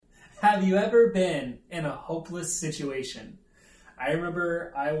Have you ever been in a hopeless situation? I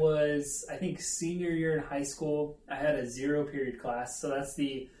remember I was, I think, senior year in high school. I had a 0 period class, so that's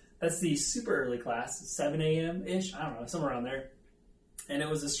the super early class, 7 a.m. ish. I don't know, somewhere around there. And it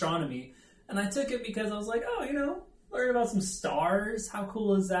was astronomy, and I took it because I was like, oh, learn about some stars. How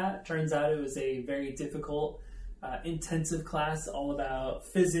cool is that? Turns out it was a very difficult, intensive class, all about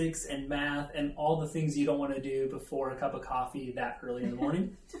physics and math and all the things you don't want to do before a cup of coffee that early in the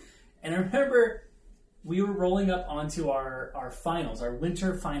morning. And I remember we were rolling up onto our finals, our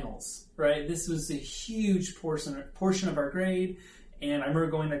winter finals, right? This was a huge portion of our grade, and I remember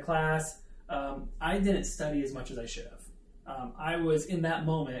going to class. I didn't study as much as I should have. I was, in that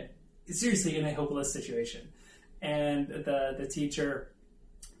moment, seriously in a hopeless situation. And the teacher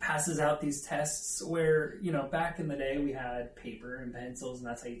passes out these tests where, back in the day we had paper and pencils, and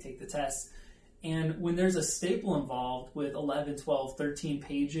that's how you take the tests. And when there's a staple involved with 11, 12, 13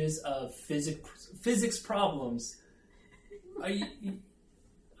 pages of physics problems, I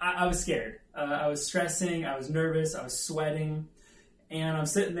was scared. I was stressing, I was nervous, I was sweating, and I'm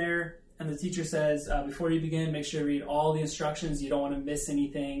sitting there, and the teacher says, before you begin, make sure you read all the instructions. You don't want to miss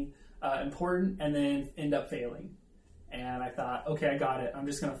anything important, and then end up failing. And I thought, okay, I got it. I'm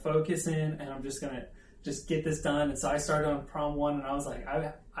just going to focus in, and I'm just going to just get this done. And so I started on prom 1, and I was like,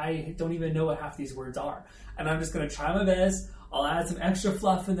 I don't even know what half these words are. And I'm just going to try my best. I'll add some extra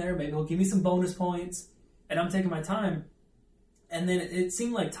fluff in there. Maybe he'll give me some bonus points. And I'm taking my time. And then it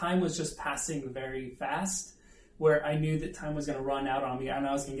seemed like time was just passing very fast, where I knew that time was going to run out on me, and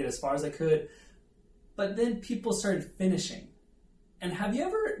I was going to get as far as I could. But then people started finishing. And have you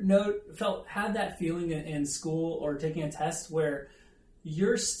ever had that feeling in school or taking a test where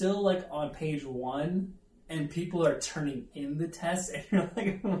you're still like on page 1 and people are turning in the test and you're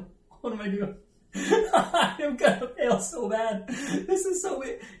like, what am I doing? I'm gonna fail so bad. This is so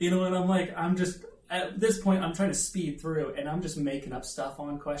weird. And I'm like, at this point, I'm trying to speed through, and I'm just making up stuff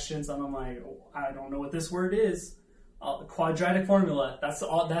on questions, and I'm like, I don't know what this word is. Quadratic formula. That's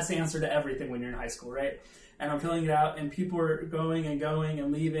the answer to everything when you're in high school, right? And I'm filling it out, and people are going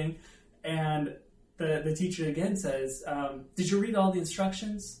and leaving, and the teacher again says, did you read all the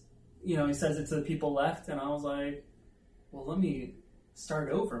instructions? He says it to the people left, and I was like, well, let me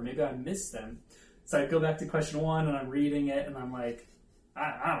start over. Maybe I missed them. So I go back to question 1, and I'm reading it, and I'm like,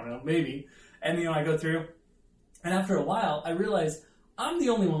 I don't know, maybe. And, I go through, and after a while, I realize I'm the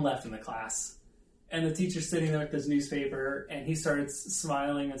only one left in the class. And the teacher's sitting there with this newspaper, and he starts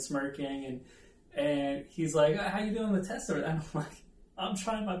smiling and smirking, and he's like, how you doing on the test? And I'm like, I'm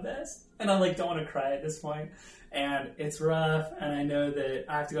trying my best. And I don't want to cry at this point. And it's rough, and I know that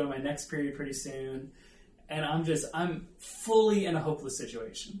I have to go to my next period pretty soon. And I'm fully in a hopeless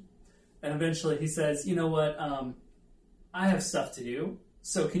situation. And eventually he says, you know what, I have stuff to do.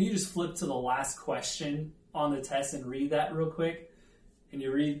 So can you just flip to the last question on the test and read that real quick? And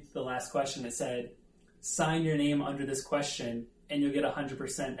you read the last question. It said, sign your name under this question, and you'll get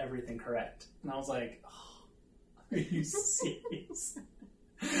 100% everything correct. And I was like, oh, are you serious?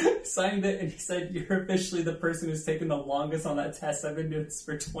 Signed it, and he said, you're officially the person who's taken the longest on that test. I've been doing this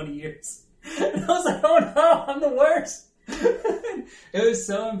for 20 years. And I was like, oh no, I'm the worst. It was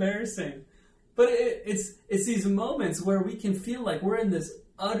so embarrassing. But it's these moments where we can feel like we're in this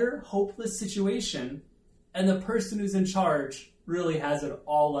utter hopeless situation, and the person who's in charge really has it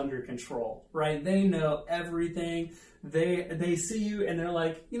all under control, right? They know everything. They see you, and they're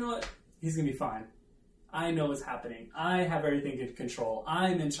like, you know what? He's going to be fine. I know what's happening. I have everything in control.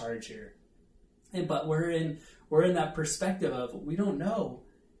 I'm in charge here. But we're in that perspective of we don't know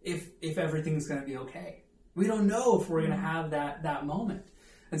if everything's going to be okay. We don't know if we're going to have that moment.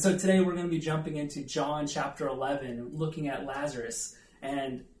 And so today we're going to be jumping into John chapter 11, looking at Lazarus,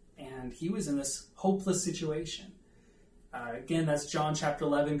 and he was in this hopeless situation. Again, that's John chapter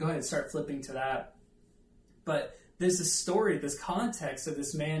 11. Go ahead and start flipping to that. But there's this story, this context of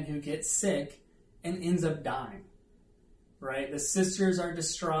this man who gets sick and ends up dying, right? The sisters are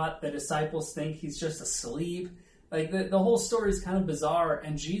distraught. The disciples think he's just asleep. The whole story is kind of bizarre,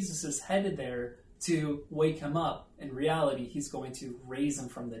 and Jesus is headed there to wake him up. In reality, he's going to raise him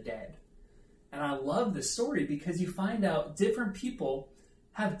from the dead. And I love this story because you find out different people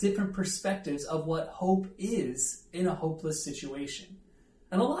have different perspectives of what hope is in a hopeless situation.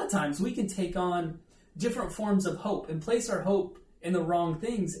 And a lot of times we can take on different forms of hope and place our hope in the wrong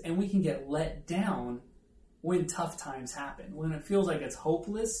things, and we can get let down when tough times happen. When it feels like it's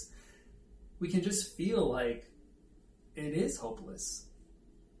hopeless, we can just feel like it is hopeless.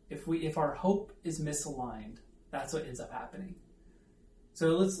 If our hope is misaligned, that's what ends up happening.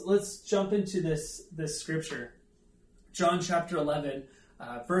 So let's jump into this scripture. John chapter 11,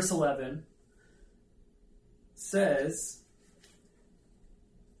 verse 11 says,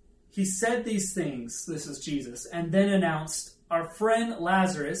 he said these things, this is Jesus, and then announced, our friend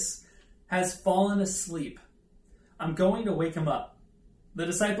Lazarus has fallen asleep. I'm going to wake him up. The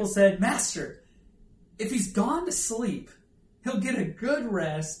disciples said, Master, if he's gone to sleep, he'll get a good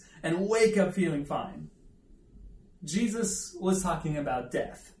rest and wake up feeling fine. Jesus was talking about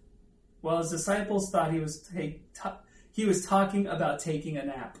death, while his disciples thought he was talking about taking a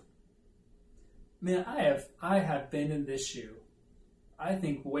nap. Man, I have been in this shoe, I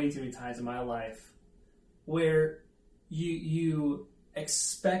think, way too many times in my life, where you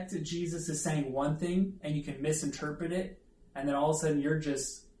expect Jesus is saying one thing and you can misinterpret it, and then all of a sudden you're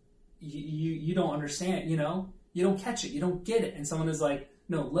just you don't understand, you don't catch it, you don't get it, and someone is like,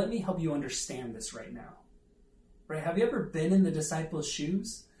 no, let me help you understand this right now. Right? Have you ever been in the disciples'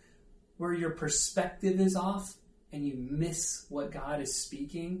 shoes where your perspective is off and you miss what God is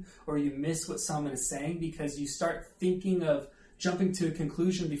speaking, or you miss what someone is saying because you start thinking of jumping to a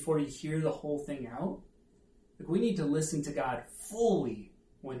conclusion before you hear the whole thing out? Like, we need to listen to God fully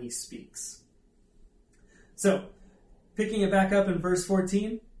when he speaks. So, picking it back up in verse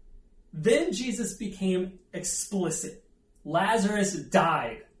 14, then Jesus became explicit. Lazarus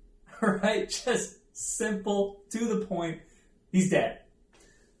died. All right? Just simple, to the point. He's dead.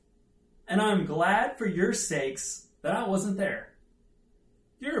 And I'm glad for your sakes that I wasn't there.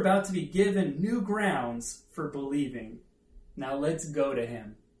 You're about to be given new grounds for believing. Now let's go to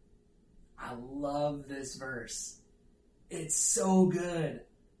him. I love this verse. It's so good.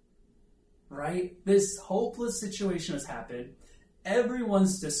 Right? This hopeless situation has happened.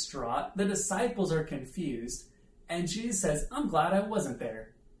 Everyone's distraught. The disciples are confused. And Jesus says, I'm glad I wasn't there.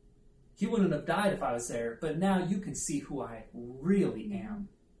 He wouldn't have died if I was there, but now you can see who I really am.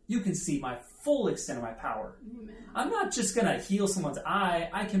 You can see my full extent of my power. Amen. I'm not just going to heal someone's eye.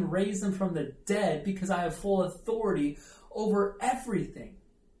 I can raise them from the dead because I have full authority over everything.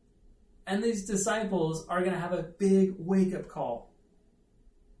 And these disciples are going to have a big wake-up call.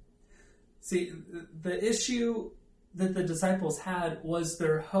 See, the issue that the disciples had was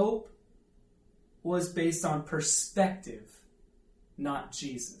their hope was based on perspective, not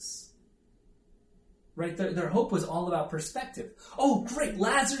Jesus. Right? Their hope was all about perspective. Oh, great,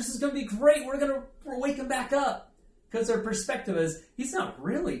 Lazarus is going to be great. We're going to wake him back up. Because their perspective is, he's not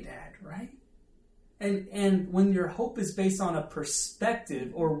really dead, right? And when your hope is based on a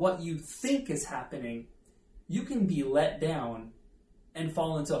perspective or what you think is happening, you can be let down and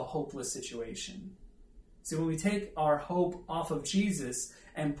fall into a hopeless situation. So when we take our hope off of Jesus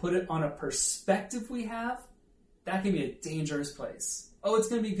and put it on a perspective we have, that can be a dangerous place. Oh, it's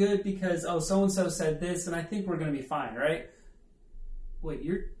going to be good because, so-and-so said this, and I think we're going to be fine, right? Wait,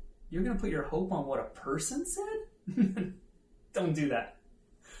 you're going to put your hope on what a person said? Don't do that.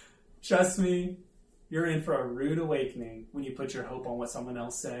 Trust me, you're in for a rude awakening when you put your hope on what someone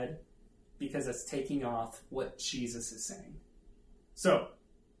else said, because that's taking off what Jesus is saying. So,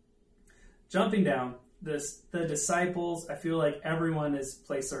 jumping down, the disciples, I feel like everyone has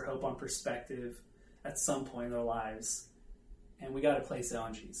placed their hope on perspective at some point in their lives. And we got to place it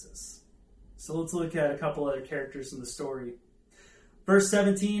on Jesus. So let's look at a couple other characters in the story. Verse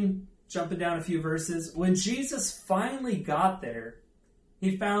 17, jumping down a few verses. When Jesus finally got there,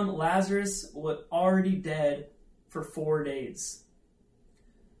 he found Lazarus was already dead for 4 days.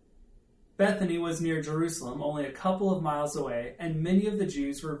 Bethany was near Jerusalem, only a couple of miles away, and many of the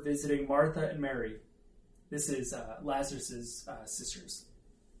Jews were visiting Martha and Mary. This is Lazarus' sisters,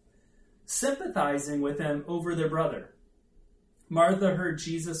 sympathizing with them over their brother. Martha heard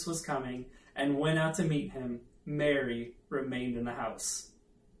Jesus was coming and went out to meet him. Mary remained in the house.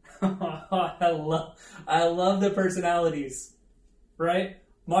 I love the personalities, right?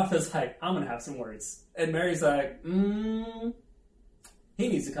 Martha's like, I'm going to have some words. And Mary's like, he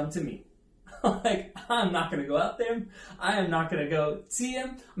needs to come to me. Like, I'm not going to go out there. I am not going to go see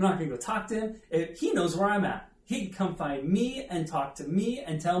him. I'm not going to go talk to him. If he knows where I'm at. He can come find me and talk to me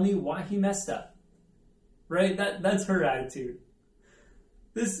and tell me why he messed up. Right? That's her attitude.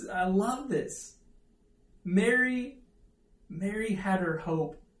 I love this. Mary had her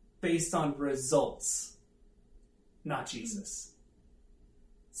hope based on results, not Jesus.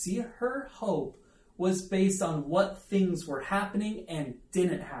 See, her hope was based on what things were happening and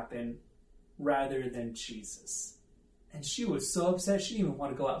didn't happen rather than Jesus. And she was so upset she didn't even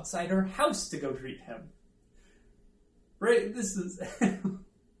want to go outside her house to go greet him. Right? This is...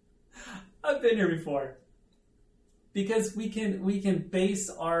 I've been here before. Because we can base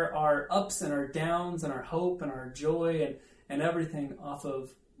our ups and our downs and our hope and our joy and everything off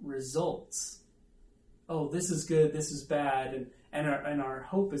of results. Oh, this is good, this is bad. And our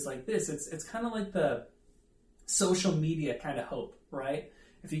hope is like this. It's kind of like the social media kind of hope, right?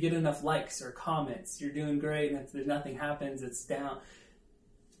 If you get enough likes or comments, you're doing great, and if nothing happens, it's down.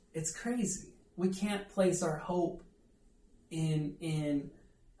 It's crazy. We can't place our hope in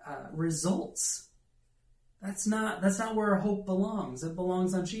results. That's not where our hope belongs. It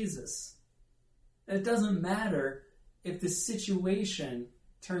belongs on Jesus. It doesn't matter if the situation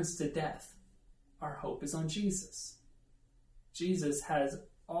turns to death. Our hope is on Jesus. Jesus has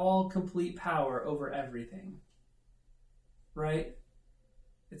all complete power over everything. Right?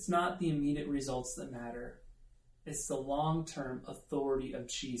 It's not the immediate results that matter. It's the long-term authority of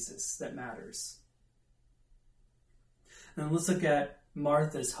Jesus that matters. And let's look at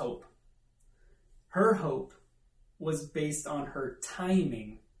Martha's hope. Her hope was based on her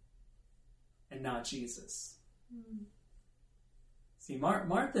timing and not Jesus. See,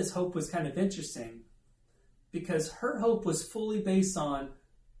 Martha's hope was kind of interesting because her hope was fully based on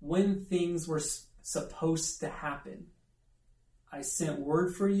when things were supposed to happen. I sent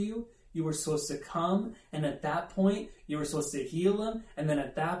word for you. You were supposed to come, and at that point, you were supposed to heal him, and then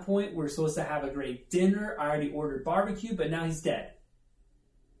at that point, we're supposed to have a great dinner. I already ordered barbecue, but now he's dead.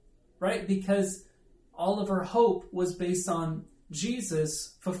 Right? Because all of her hope was based on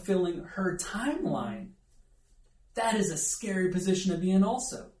Jesus fulfilling her timeline. That is a scary position to be in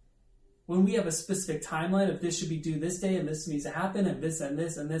also. When we have a specific timeline of this should be due this day, and this needs to happen, and this, and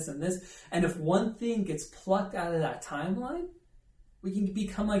this, and this, and this, and if one thing gets plucked out of that timeline, we can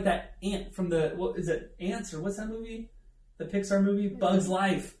become like that ant from Ants, or what's that movie? The Pixar movie? Bug's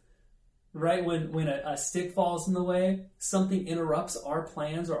Life. Right? When a stick falls in the way, something interrupts our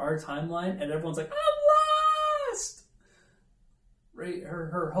plans or our timeline, and everyone's like, I'm lost! Right?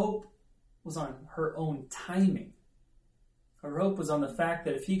 Her hope was on her own timing. Her hope was on the fact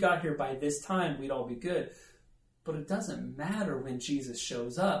that if he got here by this time, we'd all be good. But it doesn't matter when Jesus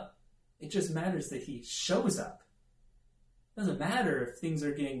shows up. It just matters that he shows up. It doesn't matter if things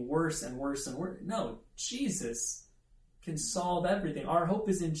are getting worse and worse and worse. No, Jesus can solve everything. Our hope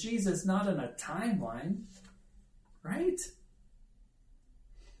is in Jesus, not in a timeline. Right?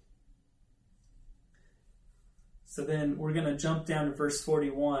 So then we're going to jump down to verse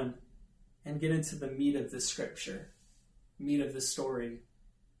 41 and get into the meat of the scripture, meat of the story.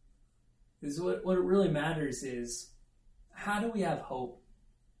 Because what it really matters is, how do we have hope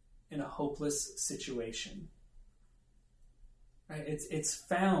in a hopeless situation? Right? It's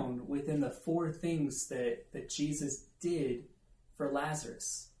found within the four things that Jesus did for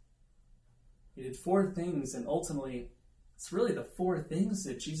Lazarus. He did four things, and ultimately, it's really the four things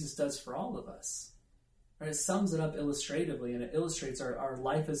that Jesus does for all of us. Right? It sums it up illustratively, and it illustrates our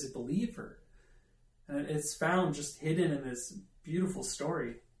life as a believer. And it's found just hidden in this beautiful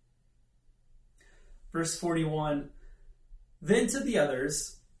story. Verse 41, then to the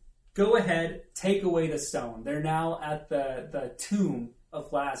others, go ahead, take away the stone. They're now at the tomb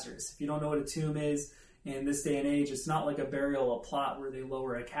of Lazarus. If you don't know what a tomb is in this day and age, it's not like a burial, a plot where they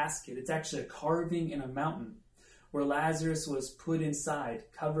lower a casket. It's actually a carving in a mountain where Lazarus was put inside,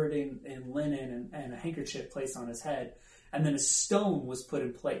 covered in linen and a handkerchief placed on his head. And then a stone was put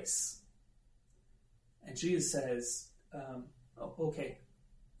in place. And Jesus says,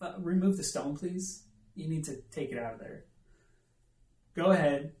 remove the stone, please. You need to take it out of there. Go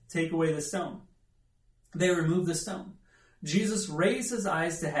ahead, take away the stone. They removed the stone. Jesus raised his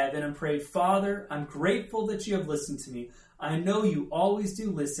eyes to heaven and prayed, Father, I'm grateful that you have listened to me. I know you always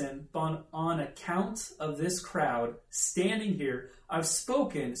do listen, but on account of this crowd standing here, I've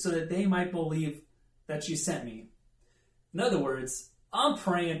spoken so that they might believe that you sent me. In other words, I'm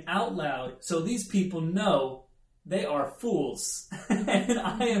praying out loud so these people know they are fools. And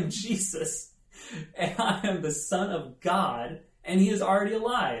I am Jesus. And I am the Son of God. And he is already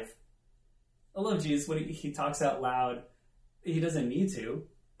alive. I love Jesus when he talks out loud. He doesn't need to,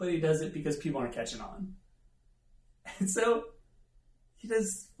 but he does it because people aren't catching on. And so, he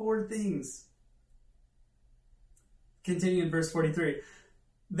does four things. Continue in verse 43.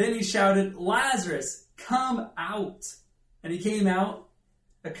 Then he shouted, Lazarus, come out. And he came out,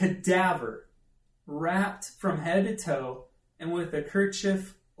 a cadaver, wrapped from head to toe, and with a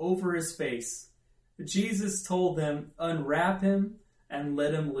kerchief over his face. Jesus told them, unwrap him and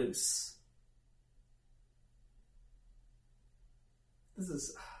let him loose.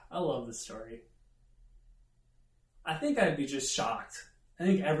 I love this story. I think I'd be just shocked. I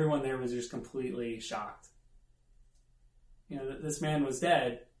think everyone there was just completely shocked. You know, this man was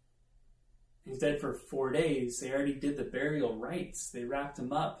dead. He's dead for 4 days. They already did the burial rites. They wrapped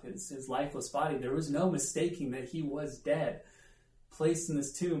him up, his lifeless body. There was no mistaking that he was dead, placed in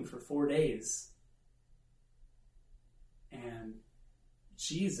this tomb for 4 days. And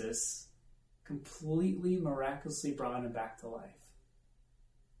Jesus completely miraculously brought him back to life.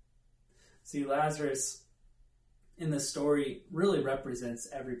 See, Lazarus in the story really represents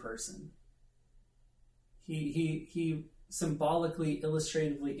every person. He symbolically,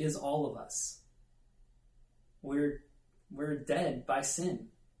 illustratively is all of us. We're dead by sin.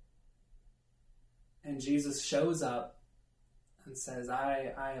 And Jesus shows up and says,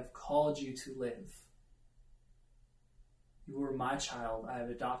 I have called you to live. You were my child. I have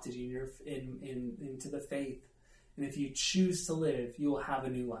adopted you into the faith. And if you choose to live, you will have a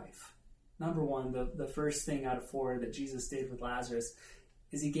new life. Number one, the first thing out of 4 that Jesus did with Lazarus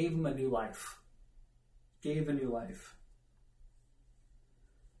is he gave him a new life. Gave a new life.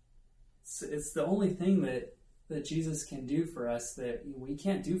 It's the only thing that Jesus can do for us that we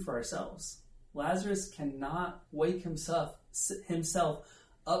can't do for ourselves. Lazarus cannot wake himself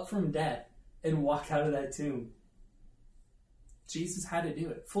up from death and walk out of that tomb. Jesus had to do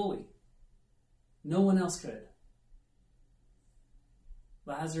it fully. No one else could.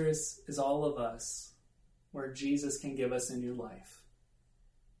 Lazarus is all of us, where Jesus can give us a new life.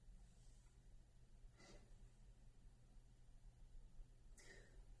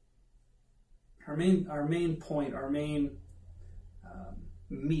 Our main point, our main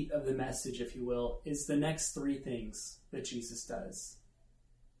meat of the message, if you will, is the next 3 things that Jesus does.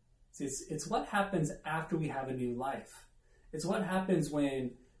 See, it's what happens after we have a new life. It's what happens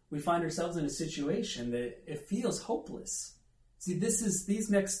when we find ourselves in a situation that it feels hopeless. See, these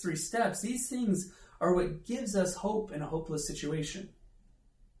next 3 steps, these things are what gives us hope in a hopeless situation.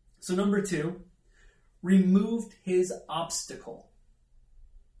 So number 2, removed his obstacle.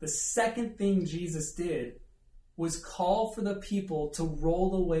 The second thing Jesus did was call for the people to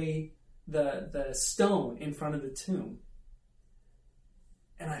roll away the stone in front of the tomb.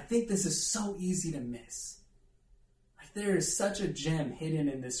 And I think this is so easy to miss. Like, there is such a gem hidden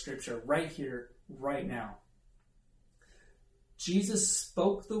in this scripture right here, right now. Jesus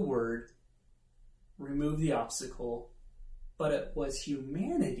spoke the word, removed the obstacle, but it was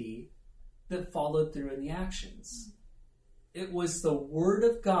humanity that followed through in the actions. It was the word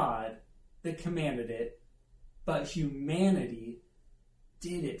of God that commanded it, but humanity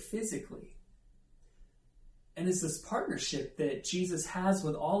did it physically. And it's this partnership that Jesus has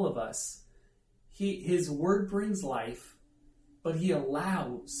with all of us. His word brings life, but he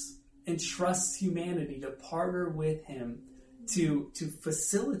allows and trusts humanity to partner with him to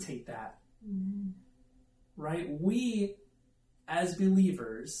facilitate that. Mm-hmm. Right? We, as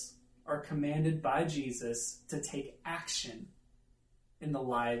believers, are commanded by Jesus to take action in the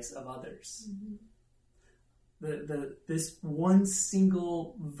lives of others. Mm-hmm. This one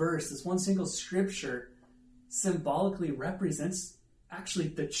single verse, this one single scripture symbolically represents actually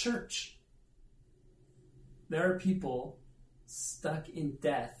the church. There are people stuck in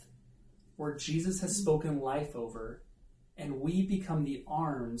death where Jesus has spoken life over, and we become the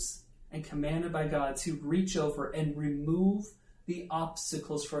arms and commanded by God to reach over and remove the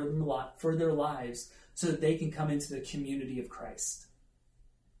obstacles for their lives so that they can come into the community of Christ.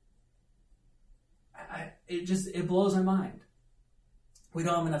 It blows my mind. We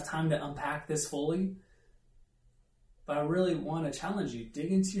don't have enough time to unpack this fully, but I really want to challenge you.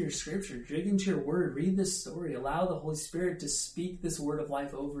 Dig into your scripture, dig into your word, read this story, allow the Holy Spirit to speak this word of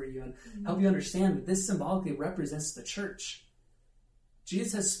life over you and help you understand that this symbolically represents the church.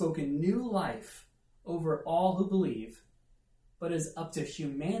 Jesus has spoken new life over all who believe, but it's up to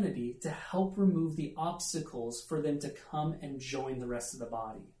humanity to help remove the obstacles for them to come and join the rest of the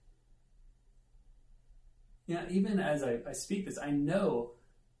body. Even as I speak this, I know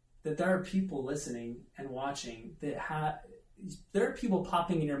that there are people listening and watching that there are people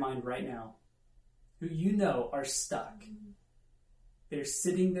popping in your mind right now who you know are stuck. They're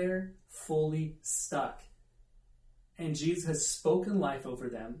sitting there fully stuck. And Jesus has spoken life over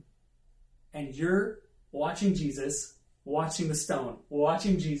them. And you're watching Jesus, watching the stone,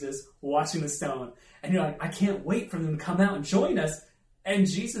 watching Jesus, watching the stone. And you're like, I can't wait for them to come out and join us. And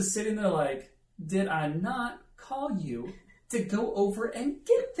Jesus sitting there like, did I not call you to go over and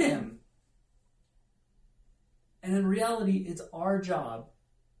get them? And in reality, it's our job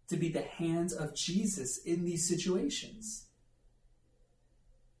to be the hands of Jesus in these situations.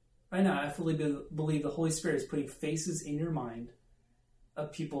 Right now, I fully believe the Holy Spirit is putting faces in your mind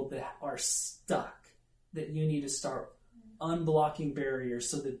of people that are stuck, that you need to start unblocking barriers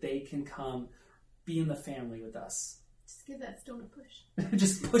so that they can come be in the family with us. Just give that stone a push.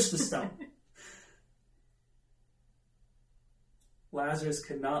 Just push the stone. Lazarus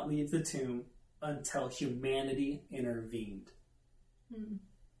could not leave the tomb until humanity intervened.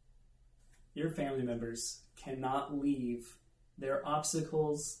 Your family members cannot leave their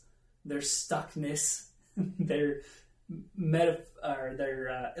obstacles, their stuckness, their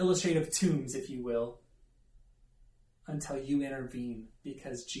illustrative tombs, if you will, until you intervene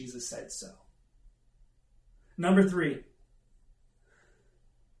because Jesus said so. Number 3.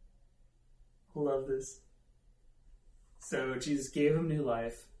 Love this. So Jesus gave him new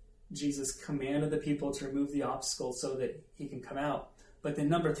life. Jesus commanded the people to remove the obstacle so that he can come out. But then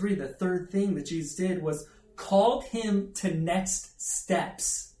number 3, the third thing that Jesus did was called him to next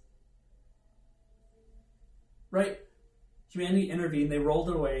steps. Right? Humanity intervened. They rolled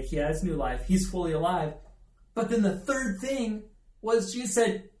it away. He has new life. He's fully alive. But then the third thing was Jesus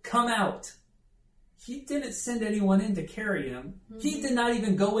said, come out. He didn't send anyone in to carry him. He did not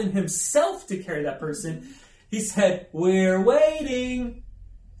even go in himself to carry that person. He said, we're waiting.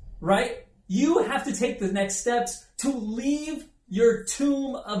 Right? You have to take the next steps to leave your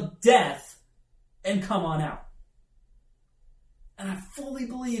tomb of death and come on out. And I fully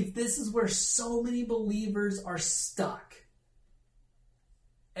believe this is where so many believers are stuck.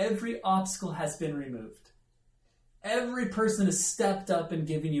 Every obstacle has been removed. Every person has stepped up and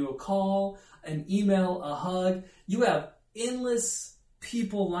given you a call, an email, a hug. You have endless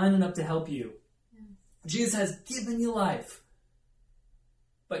people lining up to help you. Yeah. Jesus has given you life.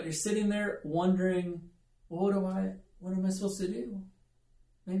 But you're sitting there wondering, what am I supposed to do?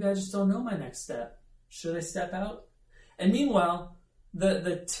 Maybe I just don't know my next step. Should I step out? And meanwhile,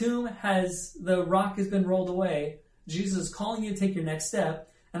 the tomb the rock has been rolled away. Jesus is calling you to take your next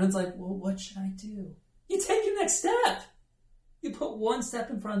step. And it's like, well, what should I do? You take your next step. You put one step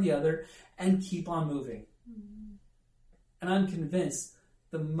in front of the other and keep on moving. Mm-hmm. And I'm convinced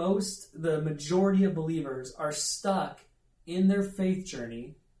the majority of believers are stuck in their faith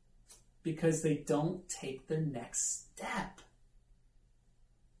journey because they don't take their next step.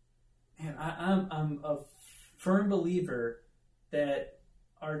 And I'm a firm believer that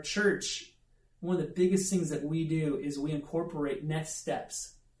our church, one of the biggest things that we do is we incorporate next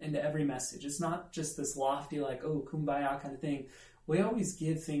steps into every message. It's not just this lofty, like, oh, kumbaya kind of thing. We always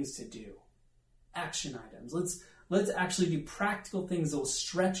give things to do. Action items. Let's actually do practical things that will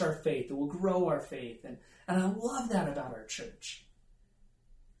stretch our faith, that will grow our faith. And I love that about our church.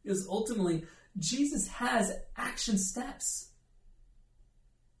 Because ultimately, Jesus has action steps.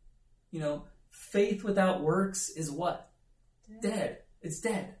 You know, faith without works is what? Dead. It's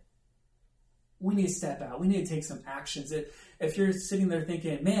dead. We need to step out. We need to take some actions. If you're sitting there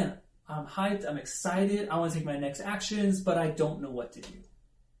thinking, man, I'm hyped, I'm excited, I want to take my next actions, but I don't know what to do.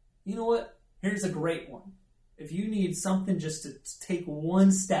 You know what? Here's a great one. If you need something just to take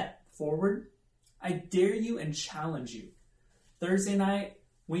one step forward, I dare you and challenge you. Thursday night,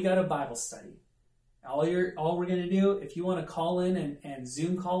 we got a Bible study. All we're going to do, if you want to call in and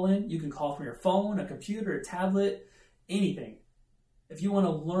Zoom call in, you can call from your phone, a computer, a tablet, anything. If you want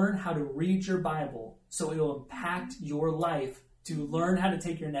to learn how to read your Bible so it will impact your life to learn how to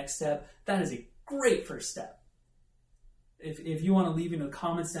take your next step, that is a great first step. If you want to leave in the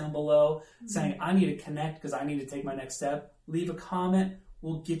comments down below saying, I need to connect because I need to take my next step, leave a comment.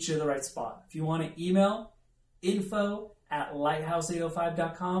 We'll get you to the right spot. If you want to email,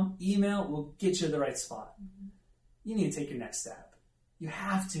 info@lighthouse805.com, email, we'll get you to the right spot. You need to take your next step. You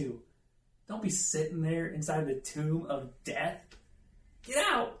have to. Don't be sitting there inside the tomb of death. Get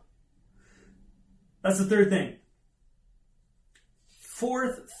out. That's the third thing.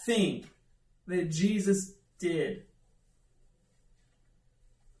 Fourth thing that Jesus did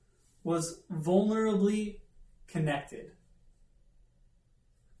was vulnerably connected.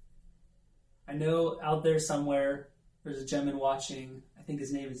 I know out there somewhere there's a gentleman watching. I think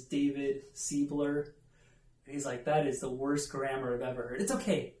his name is David Siebler. He's like, that is the worst grammar I've ever heard. It's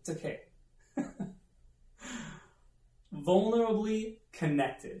okay. It's okay. Vulnerably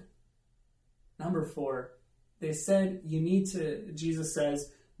connected. Number 4, they said Jesus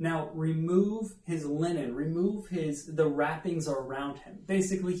says, now remove his linen, remove the wrappings around him.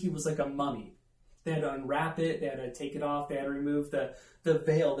 Basically, he was like a mummy. They had to unwrap it, they had to take it off, they had to remove the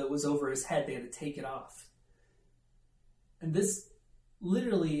veil that was over his head, they had to take it off. And this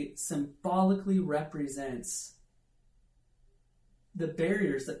literally symbolically represents the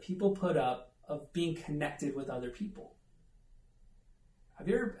barriers that people put up of being connected with other people. Have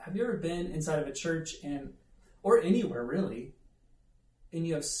you ever been inside of a church or anywhere really, and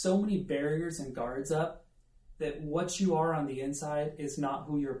you have so many barriers and guards up that what you are on the inside is not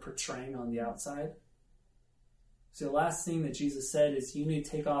who you're portraying on the outside? So the last thing that Jesus said is you need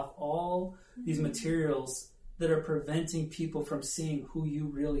to take off all these materials that are preventing people from seeing who you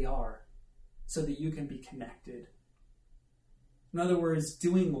really are so that you can be connected. In other words,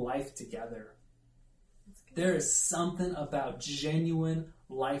 doing life together. There is something about genuine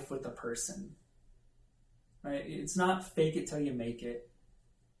life with a person. Right? It's not fake it till you make it.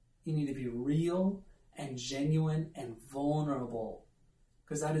 You need to be real and genuine and vulnerable,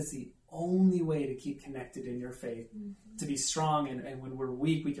 because that is the only way to keep connected in your faith, to be strong. And when we're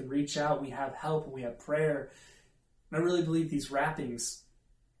weak, we can reach out, we have help, and we have prayer. And I really believe these wrappings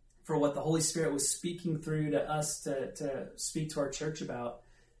for what the Holy Spirit was speaking through to us to speak to our church about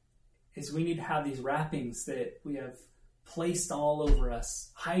is we need to have these wrappings that we have placed all over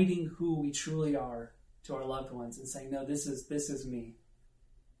us, hiding who we truly are to our loved ones and saying, no, this is me.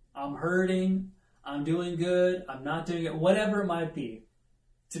 I'm hurting, I'm doing good, I'm not doing it, whatever it might be,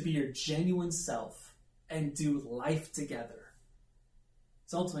 to be your genuine self and do life together.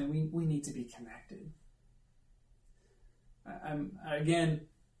 So ultimately, we need to be connected. Again,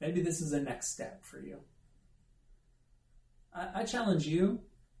 maybe this is the next step for you. I challenge you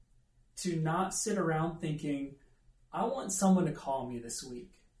to not sit around thinking, I want someone to call me this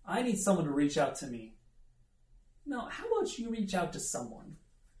week. I need someone to reach out to me. No, how about you reach out to someone?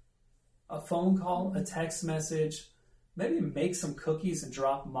 A phone call, a text message, maybe make some cookies and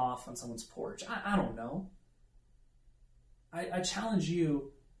drop them off on someone's porch. I don't know. I challenge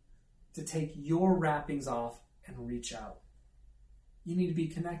you to take your wrappings off and reach out. You need to be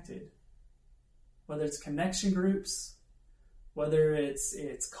connected. Whether it's connection groups, whether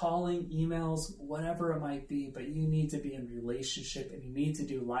it's calling, emails, whatever it might be, but you need to be in relationship and you need to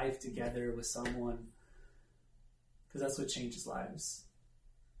do life together with someone, because that's what changes lives.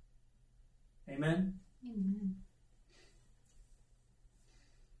 Amen? Amen.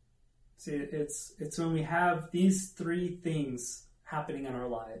 See, it's when we have these three things happening in our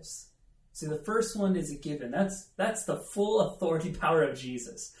lives. See, the first one is a given. That's the full authority power of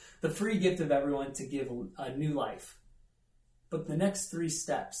Jesus. The free gift of everyone to give a new life. But the next three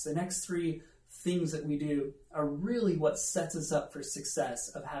steps, the next three things that we do are really what sets us up for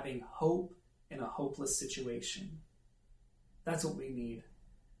success of having hope in a hopeless situation. That's what we need.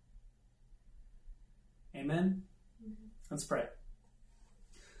 Amen? Mm-hmm. Let's pray.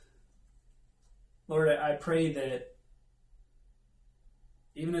 Lord, I pray that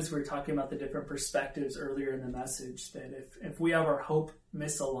even as we were talking about the different perspectives earlier in the message, that if we have our hope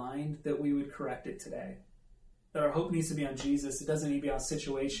misaligned, that we would correct it today. That our hope needs to be on Jesus. It doesn't need to be on a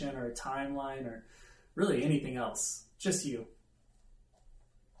situation or a timeline or really anything else. Just you.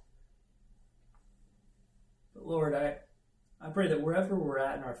 But Lord, I pray that wherever we're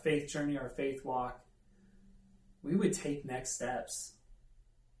at in our faith journey, our faith walk, we would take next steps.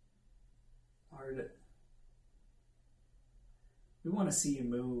 Lord, we want to see you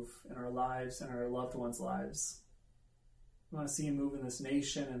move in our lives and our loved ones' lives. We want to see you move in this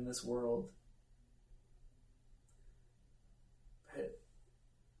nation and this world. But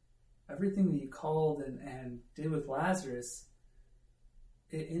everything that you called and did with Lazarus,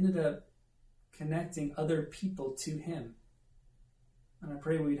 it ended up connecting other people to him. And I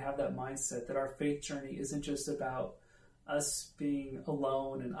pray we'd have that mindset that our faith journey isn't just about us being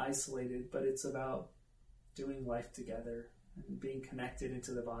alone and isolated, but it's about doing life together and being connected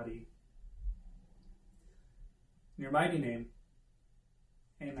into the body. In your mighty name,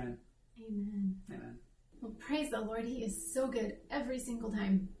 amen. Amen. Amen. Well, praise the Lord. He is so good every single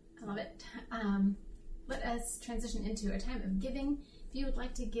time. I love it. Let us transition into a time of giving. If you would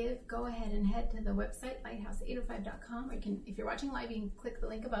like to give, go ahead and head to the website, lighthouse805.com. Or you can, if you're watching live, you can click the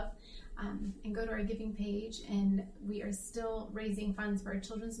link above and go to our giving page. And we are still raising funds for our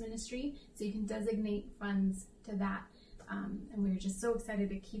children's ministry, so you can designate funds to that. And we're just so excited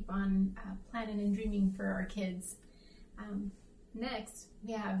to keep on planning and dreaming for our kids. Next,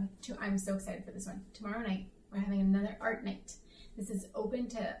 we have I'm so excited for this one. Tomorrow night, we're having another art night. This is open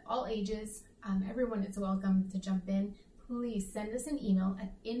to all ages. Everyone is welcome to jump in. Please send us an email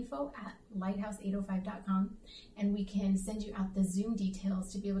at info@lighthouse805.com, and we can send you out the Zoom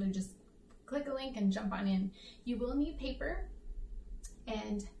details to be able to just click a link and jump on in. You will need paper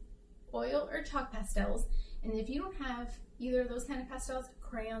and oil or chalk pastels, and if you don't have either of those kind of pastels,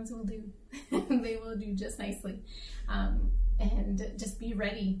 crayons will do. They will do just nicely. And just be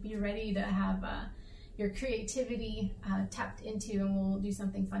ready to have your creativity tapped into, and we'll do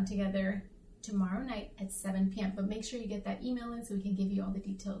something fun together tomorrow night at 7 p.m. But make sure you get that email in so we can give you all the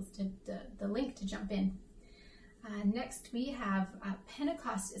details to the link to jump in. Next, we have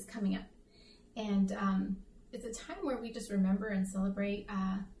Pentecost is coming up. And it's a time where we just remember and celebrate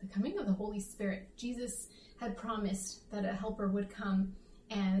the coming of the Holy Spirit. Jesus had promised that a helper would come,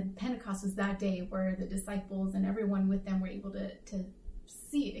 and Pentecost was that day where the disciples and everyone with them were able to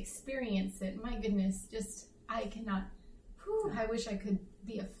see it, experience it. My goodness, just, I cannot, I wish I could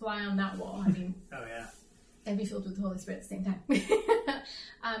be a fly on that wall. I mean, oh yeah, and be filled with the Holy Spirit at the same time.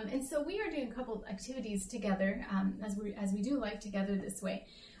 And so we are doing a couple of activities together as we do life together this way,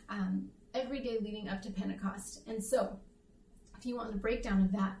 every day leading up to Pentecost. And so if you want a breakdown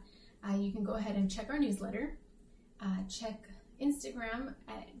of that, you can go ahead and check our newsletter, check Instagram,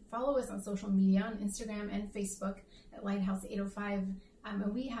 follow us on social media on Instagram and Facebook at Lighthouse 805.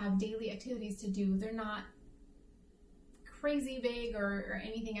 And we have daily activities to do. They're not crazy big or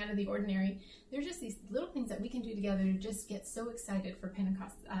anything out of the ordinary. They're just these little things that we can do together to just get so excited for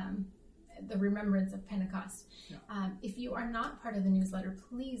Pentecost, the remembrance of Pentecost. Yeah. If you are not part of the newsletter,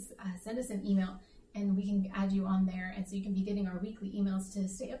 please send us an email and we can add you on there. And so you can be getting our weekly emails to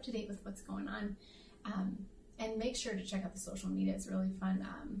stay up to date with what's going on. And make sure to check out the social media. It's really fun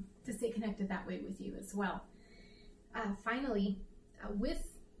to stay connected that way with you as well. Finally,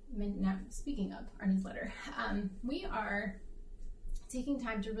 now, speaking of our newsletter, we are taking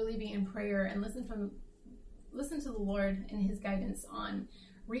time to really be in prayer and listen to the Lord and His guidance on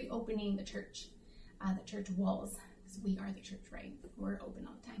reopening the church walls, because we are the church, right? We're open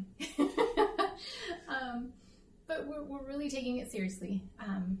all the time. But we're really taking it seriously.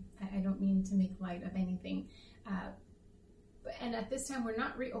 I don't mean to make light of anything. And at this time, we're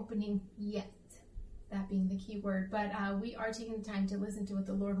not reopening yet. That being the key word, but we are taking the time to listen to what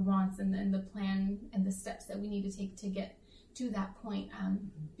the Lord wants and then the plan and the steps that we need to take to get to that point,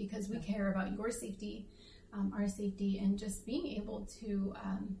 because we care about your safety, our safety, and just being able to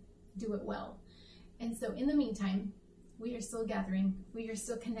do it well. And so in the meantime, we are still gathering, we are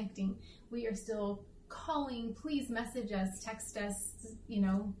still connecting, we are still calling. Please message us, text us,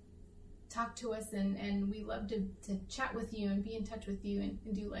 talk to us, and we love to chat with you and be in touch with you and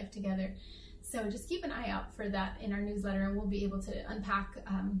do life together. So just keep an eye out for that in our newsletter, and we'll be able to unpack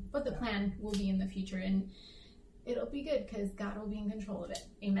what the plan will be in the future. And it'll be good because God will be in control of it.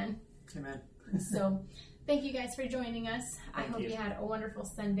 Amen. Amen. So thank you guys for joining us. I hope you had a wonderful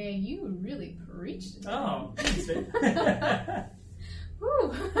Sunday. You really preached today. Oh, thanks, babe.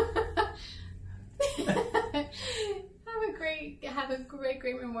 Woo. Have a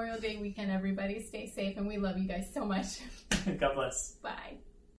great Memorial Day weekend, everybody. Stay safe, and we love you guys so much. God bless. Bye.